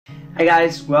Hi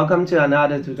guys, welcome to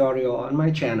another tutorial on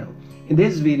my channel. In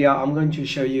this video, I'm going to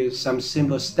show you some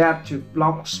simple steps to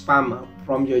block spammer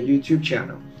from your YouTube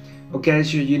channel. Okay,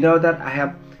 so you know that I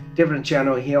have different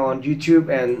channel here on YouTube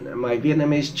and my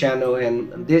Vietnamese channel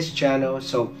and this channel.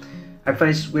 So I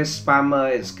face with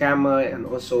spammer and scammer and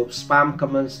also spam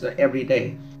comments every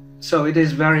day. So it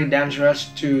is very dangerous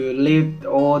to leave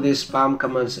all these spam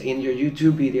comments in your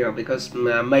YouTube video because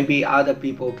maybe other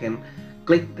people can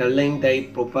click the link they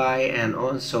provide and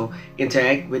also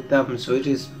interact with them, so it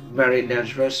is very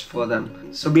dangerous for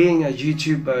them. So being a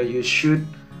YouTuber, you should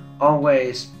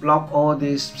always block all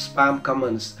these spam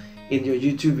comments in your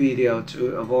YouTube video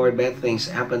to avoid bad things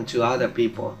happen to other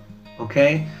people.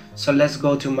 Okay, so let's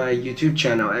go to my YouTube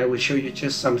channel. I will show you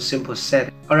just some simple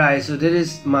settings. Alright, so this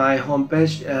is my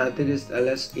homepage.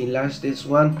 Let's enlarge this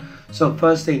one. So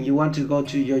first thing, you want to go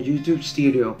to your YouTube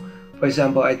studio. For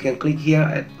example, I can click here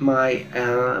at my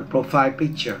profile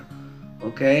picture,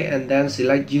 okay, and then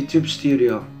select YouTube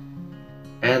Studio,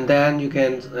 and then you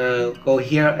can go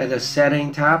here at the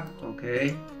setting tab,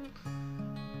 okay.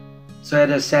 So at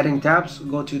the setting tabs,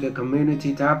 go to the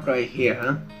community tab right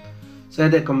here. So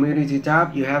at the community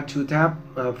tab, you have two tabs.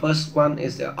 First one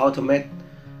is the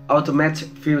automatic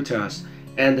filters,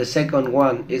 and the second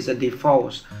one is the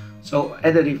defaults. So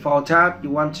at the default tab, you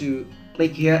want to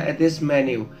click here at this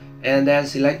menu and then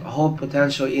select hold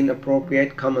potential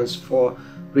inappropriate comments for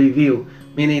review,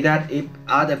 meaning that if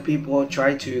other people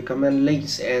try to comment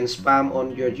links and spam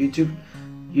on your YouTube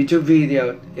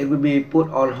video, it will be put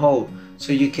on hold,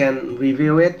 so you can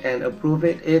review it and approve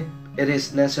it if it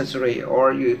is necessary,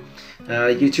 or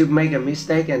YouTube make a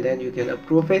mistake and then you can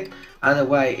approve it.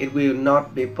 Otherwise it will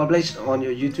not be published on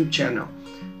your YouTube channel.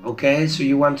 Okay, so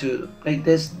you want to click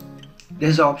this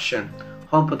option,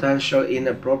 hold potential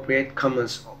inappropriate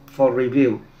comments for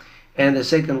review. And the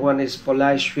second one is for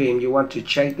live stream. You want to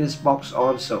check this box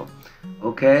also.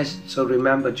 Okay, so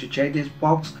remember to check this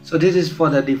box. So this is for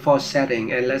the default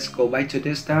setting, and let's go back to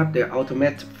this tab, the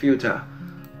automatic filter.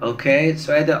 Okay,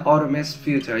 so at the automatic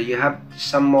filter, you have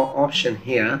some more option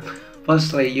here.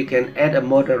 Firstly, you can add a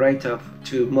moderator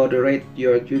to moderate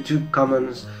your YouTube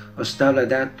comments or stuff like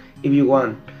that if you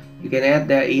want. You can add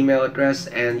their email address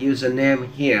and username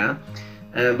here.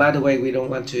 By the way, we don't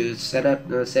want to set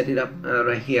it up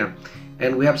right here.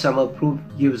 And we have some approved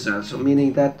users, so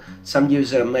meaning that some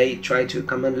user may try to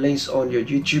comment links on your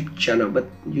YouTube channel, but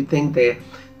you think they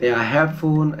are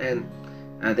helpful and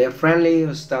they're friendly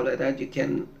or stuff like that. You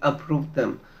can approve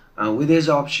them with this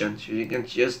option. So you can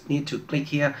just need to click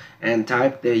here and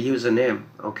type their username.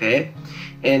 Okay,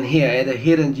 and here at the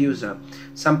hidden user,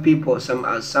 some people,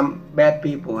 some bad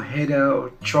people, hater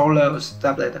or troller or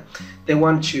stuff like that, they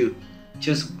want to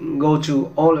just go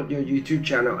to all of your YouTube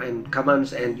channel and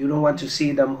comments, and you don't want to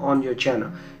see them on your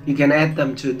channel. You can add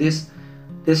them to this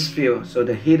field, so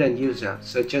the hidden user.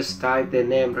 So just type their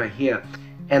name right here,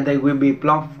 and they will be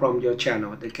blocked from your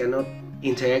channel. They cannot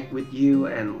interact with you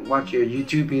and watch your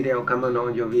YouTube video, comment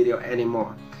on your video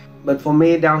anymore. But for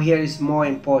me, down here is more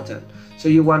important. So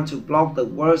you want to block the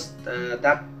words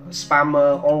that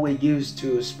spammer always use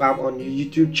to spam on your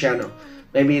YouTube channel.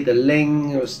 Maybe the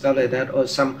link or stuff like that, or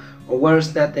some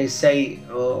words that they say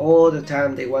all the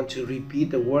time. They want to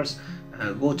repeat the words,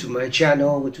 go to my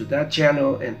channel, go to that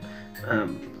channel, and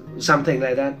something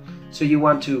like that. So you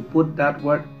want to put that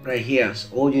word right here.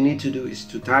 So all you need to do is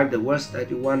to type the words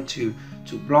that you want to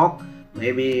block,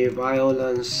 maybe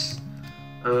violence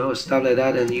or stuff like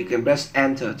that, and you can press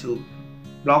enter to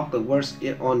block the words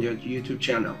on your YouTube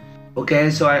channel.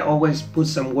 Okay, so I always put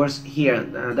some words here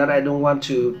that I don't want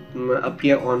to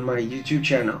appear on my YouTube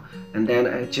channel, and then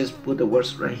I just put the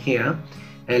words right here.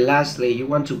 And lastly, you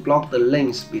want to block the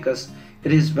links, because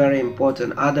it is very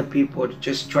important. Other people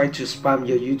just try to spam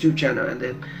your YouTube channel, and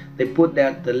then they put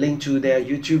the link to their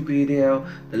YouTube video,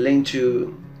 the link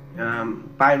to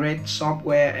pirate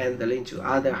software, and the link to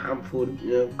other harmful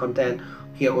content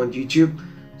here on YouTube.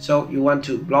 So you want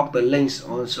to block the links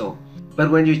also. But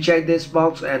when you check this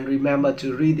box, and remember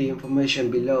to read the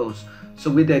information below. So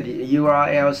with the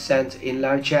URL sent in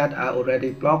live chat are already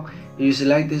blocked, you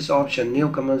select this option, new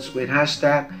comments with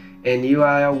hashtag, and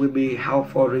URL will be held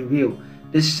for review.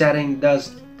 This setting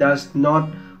does not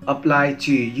apply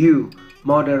to you,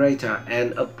 moderator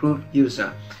and approved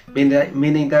user,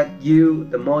 meaning that you,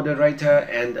 the moderator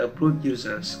and the approved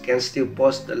users, can still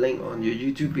post the link on your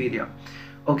YouTube video.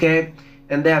 Okay,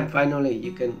 and then finally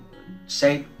you can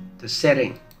save the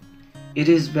setting. It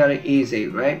is very easy,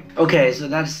 right? Okay, so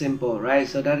that's simple, right?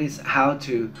 So that is how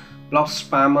to block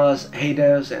spammers,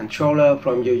 haters and trollers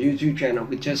from your YouTube channel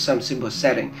with just some simple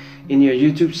setting in your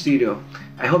YouTube studio.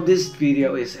 I hope this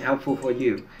video is helpful for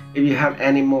you. If you have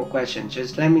any more questions,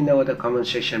 just let me know in the comment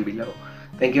section below.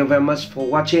 Thank you very much for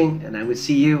watching, and I will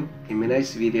see you in my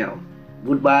next video.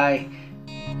 Goodbye.